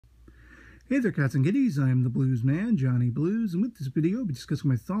Hey there, cats and kitties. I am the Blues Man, Johnny Blues, and with this video, I'll be discussing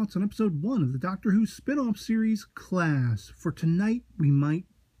my thoughts on episode 1 of the Doctor Who spin-off series, Class. For Tonight, We Might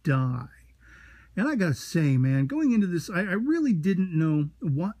Die. And I gotta say, man, going into this, I really didn't know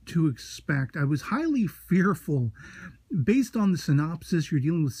what to expect. I was highly fearful. Based on the synopsis, you're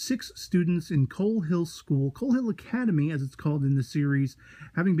dealing with 6 students in Coal Hill School, Coal Hill Academy, as it's called in the series,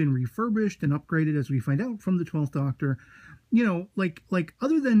 having been refurbished and upgraded, as we find out from the 12th Doctor. You know, like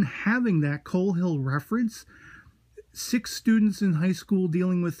other than having that Coal Hill reference, 6 students in high school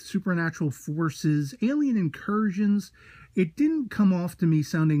dealing with supernatural forces, alien incursions, it didn't come off to me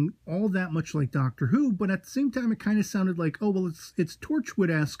sounding all that much like Doctor Who, but at the same time it kind of sounded like, oh, well, it's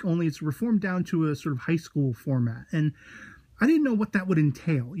Torchwood-esque, only it's reformed down to a sort of high school format. And I didn't know what that would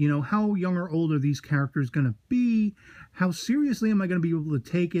entail. You know, how young or old are these characters going to be? How seriously am I going to be able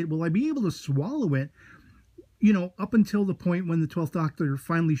to take it? Will I be able to swallow it? You know, up until the point when the 12th Doctor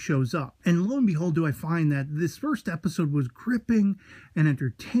finally shows up. And lo and behold, do I find that this first episode was gripping and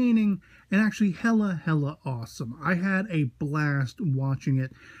entertaining and actually hella awesome. I had a blast watching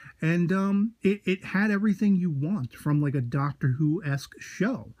it. And it had everything you want from like a Doctor Who-esque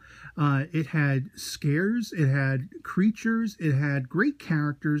show. It had scares, it had creatures, it had great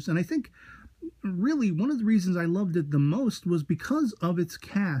characters, and I think really one of the reasons I loved it the most was because of its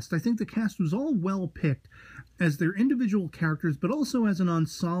cast. I think the cast was all well picked as their individual characters, but also as an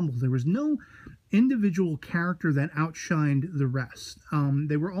ensemble. There was no individual character that outshined the rest.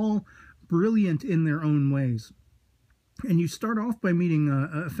 They were all brilliant in their own ways. And you start off by meeting,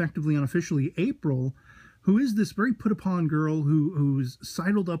 effectively, unofficially, April, who is this very put-upon girl who's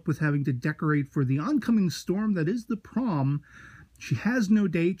sidled up with having to decorate for the oncoming storm that is the prom. She has no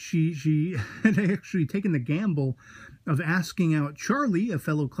date. She had actually taken the gamble of asking out Charlie, a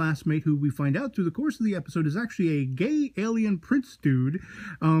fellow classmate who we find out through the course of the episode is actually a gay alien prince dude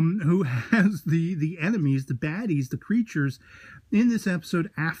who has the enemies, the baddies, the creatures in this episode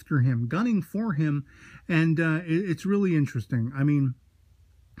after him, gunning for him, and it's really interesting. I mean,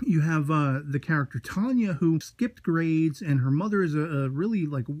 you have the character Tanya, who skipped grades, and her mother is a really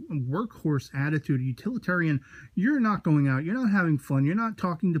like workhorse attitude, utilitarian. You're not going out, you're not having fun, you're not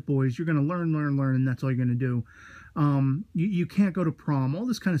talking to boys, you're going to learn, and that's all you're going to do. You can't go to prom, all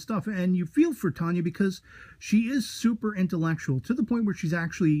this kind of stuff. And you feel for Tanya because she is super intellectual to the point where she's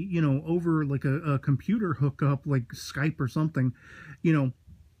actually, you know, over like a computer hookup, like Skype or something, you know,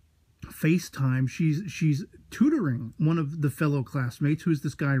 FaceTime, she's tutoring one of the fellow classmates, who is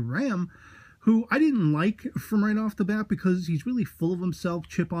this guy Ram, who I didn't like from right off the bat because he's really full of himself,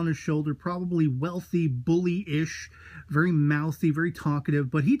 chip on his shoulder, probably wealthy, bully-ish, very mouthy, very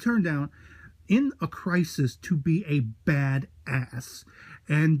talkative, but he turned out in a crisis to be a badass.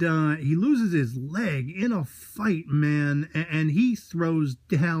 And he loses his leg in a fight, man, and he throws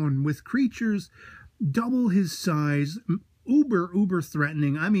down with creatures double his size, uber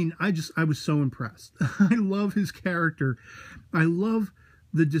threatening. I mean, I was so impressed. I love his character. I love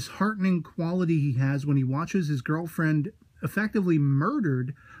the disheartening quality he has when he watches his girlfriend effectively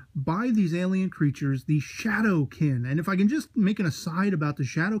murdered by these alien creatures, the Shadowkin. And if I can just make an aside about the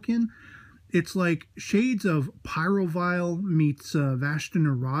Shadowkin, it's like shades of Pyrovile meets Vashta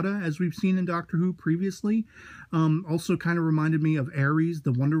Nerada, as we've seen in Doctor Who previously. Also kind of reminded me of Ares,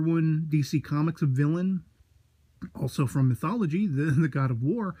 the Wonder Woman DC Comics villain, also from mythology, the god of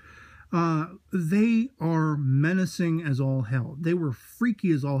war. They are menacing as all hell. They were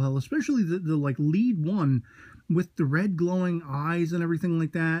freaky as all hell, especially the like lead one with the red glowing eyes and everything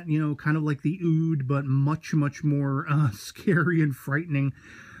like that, you know, kind of like the Ood, but much more scary and frightening.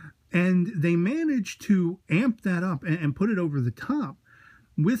 And they managed to amp that up and put it over the top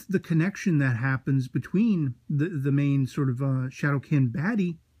with the connection that happens between the main sort of Shadowkin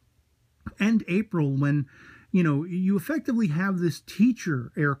baddie and April, when, you know, you effectively have this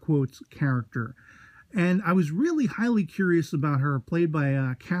teacher, air quotes, character. And I was really highly curious about her, played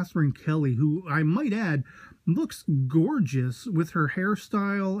by Catherine Kelly, who I might add looks gorgeous with her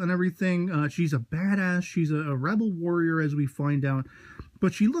hairstyle and everything. She's a badass. She's a rebel warrior, as we find out.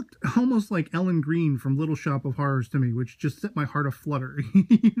 But she looked almost like Ellen Green from Little Shop of Horrors to me, which just set my heart aflutter,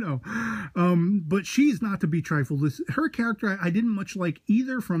 you know. But she's not to be trifled with. Her character I didn't much like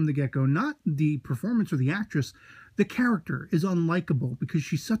either from the get-go. Not the performance or the actress. The character is unlikable because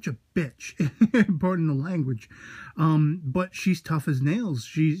she's such a bitch, pardon the language. But she's tough as nails.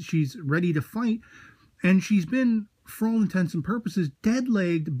 She's ready to fight. And she's been, for all intents and purposes,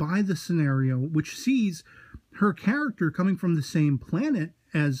 dead-legged by the scenario, which sees her character coming from the same planet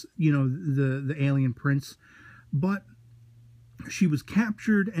as, you know, the alien prince, but she was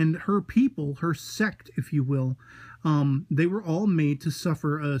captured, and her people, her sect, if you will, they were all made to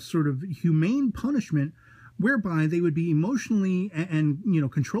suffer a sort of humane punishment whereby they would be emotionally and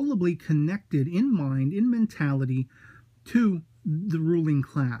controllably connected in mind, in mentality, to the ruling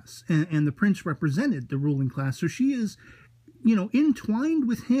class. And the prince represented the ruling class. So she is, entwined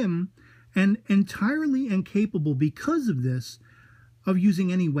with him and entirely incapable because of this of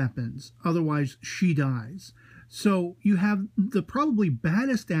using any weapons. Otherwise, she dies. So you have the probably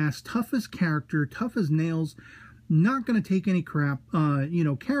baddest ass, toughest character, tough as nails, not going to take any crap,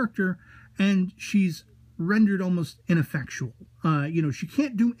 character, and she's rendered almost ineffectual. She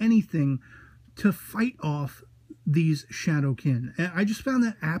can't do anything to fight off these Shadowkin. And I just found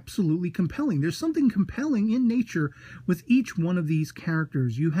that absolutely compelling. There's something compelling in nature with each one of these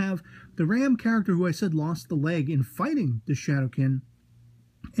characters. You have the Ram character who I said lost the leg in fighting the Shadowkin,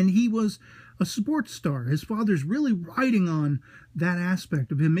 and he was a sports star. His father's really riding on that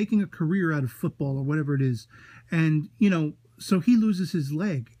aspect of him making a career out of football or whatever it is. And, so he loses his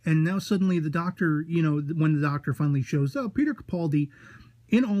leg. And now suddenly the doctor, when the doctor finally shows up, Peter Capaldi,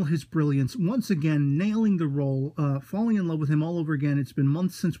 in all his brilliance, once again nailing the role, falling in love with him all over again. It's been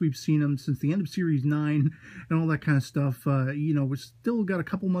months since we've seen him, since the end of Series 9 and all that kind of stuff. We've still got a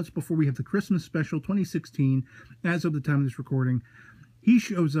couple months before we have the Christmas special, 2016, as of the time of this recording. He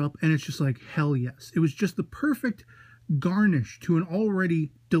shows up, and it's just like, hell yes. It was just the perfect garnish to an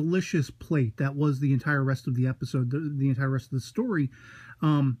already delicious plate. That was the entire rest of the episode, the entire rest of the story.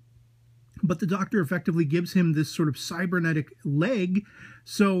 But the doctor effectively gives him this sort of cybernetic leg,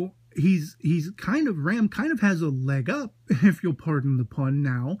 so Ram kind of has a leg up, if you'll pardon the pun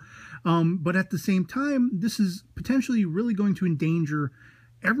now. But at the same time, this is potentially really going to endanger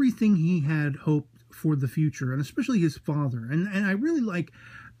everything he had hoped for the future, and especially his father. And I really like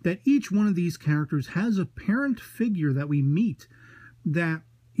that each one of these characters has a parent figure that we meet that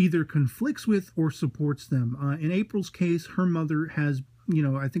either conflicts with or supports them. In April's case, her mother has,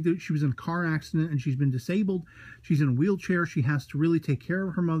 I think that she was in a car accident and she's been disabled. She's in a wheelchair. She has to really take care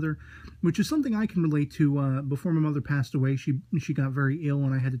of her mother, which is something I can relate to. Before my mother passed away, she got very ill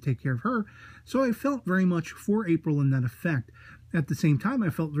and I had to take care of her. So I felt very much for April in that effect. At the same time, I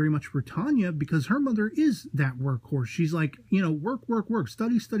felt very much for Tanya because her mother is that workhorse. She's like, work, work, work,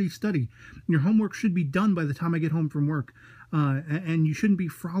 study, study, study. Your homework should be done by the time I get home from work. And you shouldn't be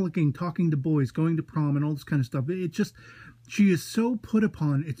frolicking, talking to boys, going to prom and all this kind of stuff. She is so put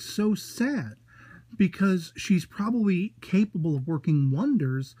upon. It's so sad because she's probably capable of working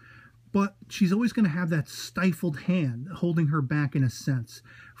wonders, but she's always going to have that stifled hand holding her back in a sense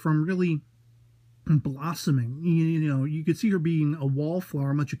from really blossoming. You could see her being a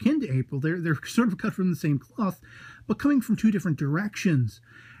wallflower, much akin to April. They're sort of cut from the same cloth, but coming from two different directions.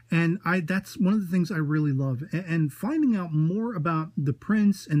 And that's one of the things I really love. And finding out more about the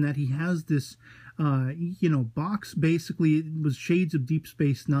prince and that he has this, box. Basically, it was shades of Deep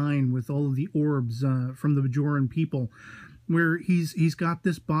Space Nine with all of the orbs from the Bajoran people, where he's got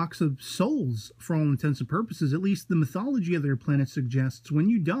this box of souls for all intents and purposes. At least the mythology of their planet suggests when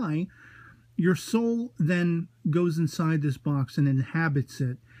you die, your soul then goes inside this box and inhabits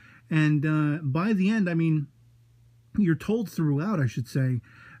it. And by the end, you're told throughout, I should say,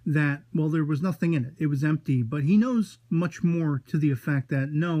 that, well, there was nothing in it. It was empty. But he knows much more to the effect that,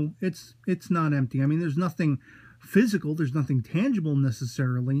 no, it's not empty. There's nothing physical. There's nothing tangible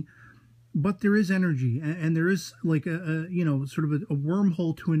necessarily. But there is energy. And there is like sort of a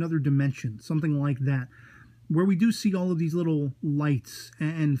wormhole to another dimension, something like that, where we do see all of these little lights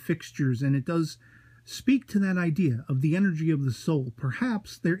and fixtures, and it does speak to that idea of the energy of the soul.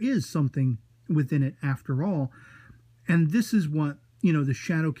 Perhaps there is something within it after all, and this is what, the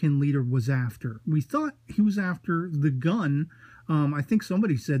Shadowkin leader was after. We thought he was after the gun. I think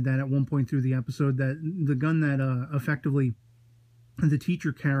somebody said that at one point through the episode, that the gun that effectively the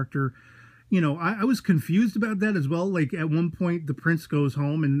teacher character, I was confused about that as well. Like at one point the prince goes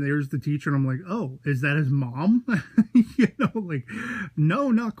home and there's the teacher and I'm like, oh, is that his mom? No,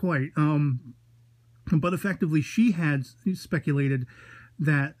 not quite. But effectively she had speculated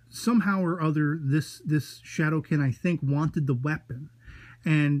that somehow or other this Shadowkin, I think, wanted the weapon.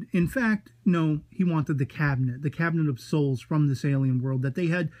 And in fact, no, he wanted the cabinet of souls from this alien world, that they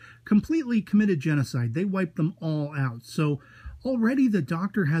had completely committed genocide. They wiped them all out. So already the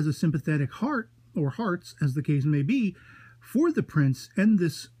doctor has a sympathetic heart, or hearts, as the case may be, for the prince and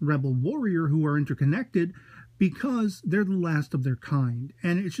this rebel warrior who are interconnected because they're the last of their kind.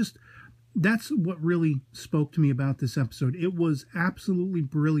 And it's just, that's what really spoke to me about this episode. It was absolutely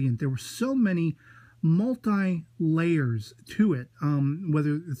brilliant. There were so many multi-layers to it,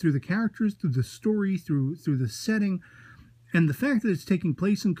 whether through the characters, through the story, through the setting. And the fact that it's taking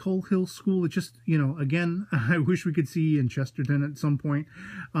place in Coal Hill School, it just, again, I wish we could see Ian Chesterton at some point,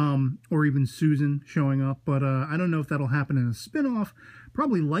 or even Susan showing up. But I don't know if that'll happen in a spinoff.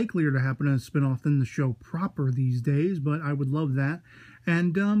 Probably likelier to happen in a spinoff than the show proper these days, but I would love that.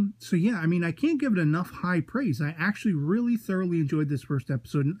 And so, yeah, I mean, I can't give it enough high praise. I actually really thoroughly enjoyed this first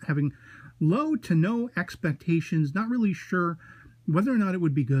episode, having low to no expectations, not really sure whether or not it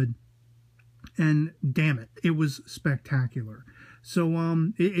would be good. And damn it, it was spectacular.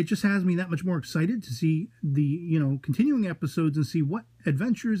 So it just has me that much more excited to see the continuing episodes and see what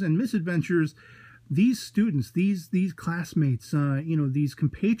adventures and misadventures these students, these classmates, these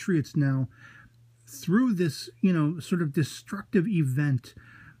compatriots now through this sort of destructive event,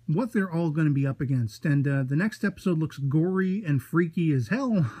 what they're all going to be up against. And the next episode looks gory and freaky as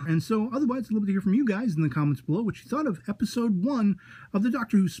hell. And so otherwise, I'd love to hear from you guys in the comments below what you thought of episode 1 of the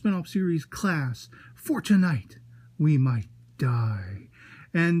Doctor Who spin-off series Class, For Tonight We Might Die.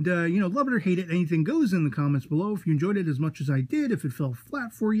 And, love it or hate it, anything goes in the comments below. If you enjoyed it as much as I did, if it fell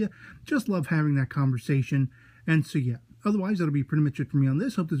flat for you, just love having that conversation. And so, yeah, otherwise, that'll be pretty much it for me on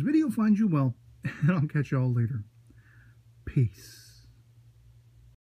this. Hope this video finds you well, and I'll catch you all later. Peace.